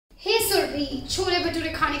सुरभि, छोले भटूरे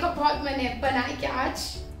खाने का बहुत मन है, बनाए क्या आज?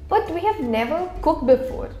 But we have never cooked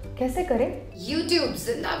before. कैसे करें? YouTube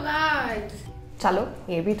जिंदाबाद। चलो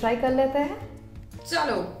ये भी ट्राई कर लेते हैं।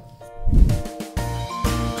 चलो।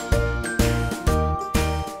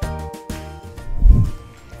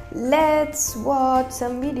 Let's watch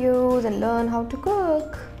some videos and learn how to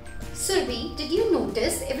cook. Surabhi, did you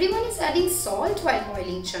notice everyone is adding salt while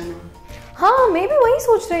boiling chana? हाँ, मैं भी वही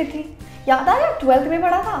सोच रही थी। याद आया 12th में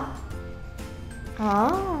पढ़ा था।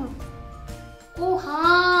 हाँ। Oh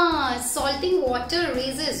हाँ, salting water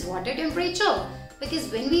raises water temperature because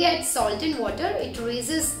when we add salt in water, it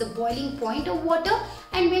raises the boiling point of water,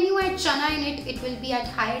 and when you add chana in it, it will be at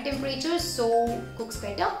higher temperature, so cooks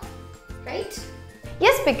better, right?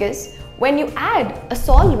 Yes, because when you add a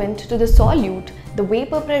solvent to the solute, the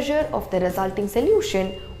vapor pressure of the resulting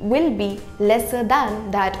solution will be lesser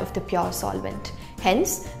than that of the pure solvent.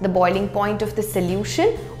 Hence, the boiling point of the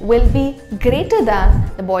solution will be greater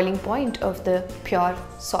than the boiling point of the pure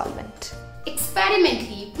solvent.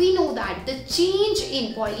 Experimentally, we know that the change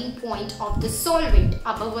in boiling point of the solvent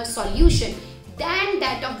above a solution than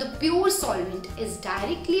that of the pure solvent is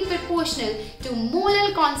directly proportional to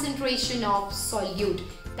molar concentration of solute.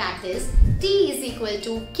 That is, T is equal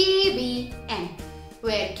to kBm,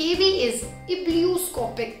 where kB is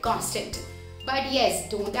ebullioscopic constant. But yes,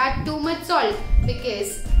 don't add too much salt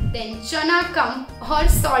because then chana कम और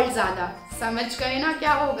salt ज़्यादा. समझ गए ना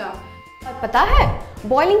क्या होगा? और पता है,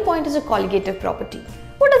 boiling point is a colligative property.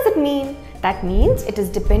 What does it mean? That means it is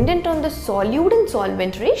dependent on the solute and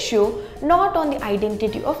solvent ratio, not on the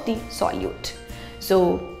identity of the solute.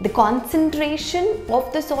 So, the concentration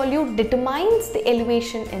of the solute determines the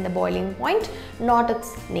elevation in the boiling point, not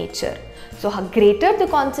its nature. So, greater the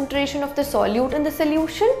concentration of the solute in the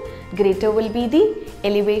solution, greater will be the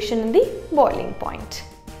elevation in the boiling point.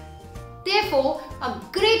 Therefore, a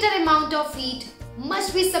greater amount of heat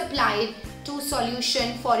must be supplied to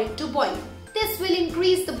solution for it to boil. This will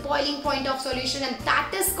increase the boiling point of solution, and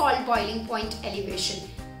that is called boiling point elevation.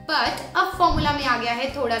 But अब formula में आ गया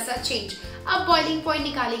है थोड़ा सा change. अब boiling point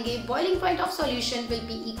निकालेंगे. Boiling point of solution will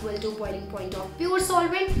be equal to boiling point of pure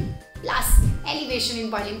solvent plus elevation in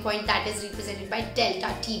boiling point, that is represented by delta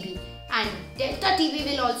TB. And delta TB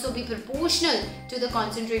will also be proportional to the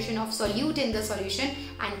concentration of solute in the solution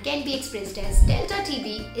and can be expressed as delta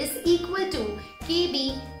TB is equal to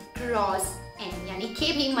Kb cross N, yani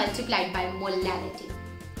Kb multiplied by molarity.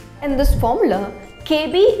 In this formula,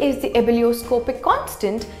 Kb is the ebullioscopic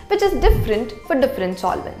constant, which is different for different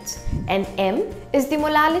solvents, and M is the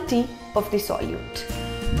molality of the solute.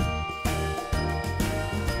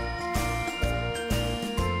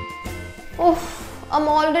 Oof, I'm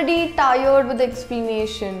already tired with the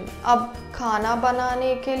explanation. अब खाना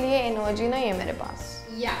बनाने के लिए energy नहीं है मेरे पास.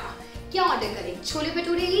 या क्या ऑर्डर करें? छोले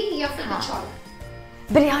भटूरे ही या फिर कुछ और?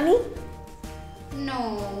 बिरयानी? No.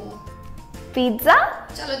 Pizza?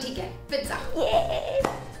 चलो ठीक है, pizza. Yay!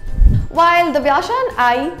 While Divyasha and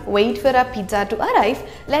I wait for our pizza to arrive,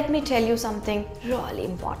 let me tell you something really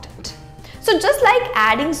important. So just like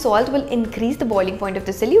adding salt will increase the boiling point of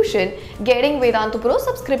the solution, getting Vedantu Pro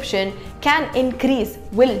subscription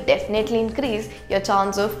will definitely increase your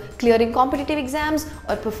chance of clearing competitive exams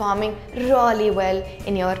or performing really well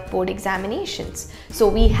in your board examinations. So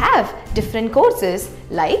we have different courses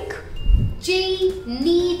like JEE,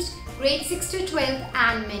 NEET, grade 6 to 12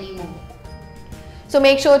 and many more. So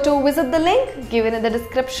make sure to visit the link given in the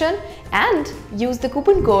description and use the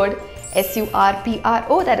coupon code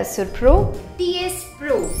SURPRO, that is SURPRO. TS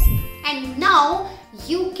Pro. And now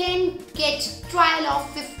you can get trial of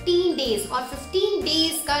 15 days और 15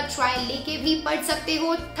 days का trial लेके भी पढ़ सकते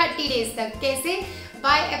हो 30 days तक. कैसे?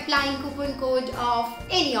 By applying coupon code of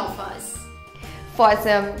any of us. For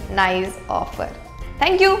some nice offer.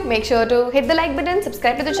 Thank you. Make sure to hit the like button,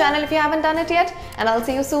 subscribe to the channel if you haven't done it yet, and I'll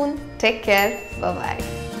see you soon. Take care.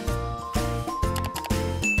 Bye-bye.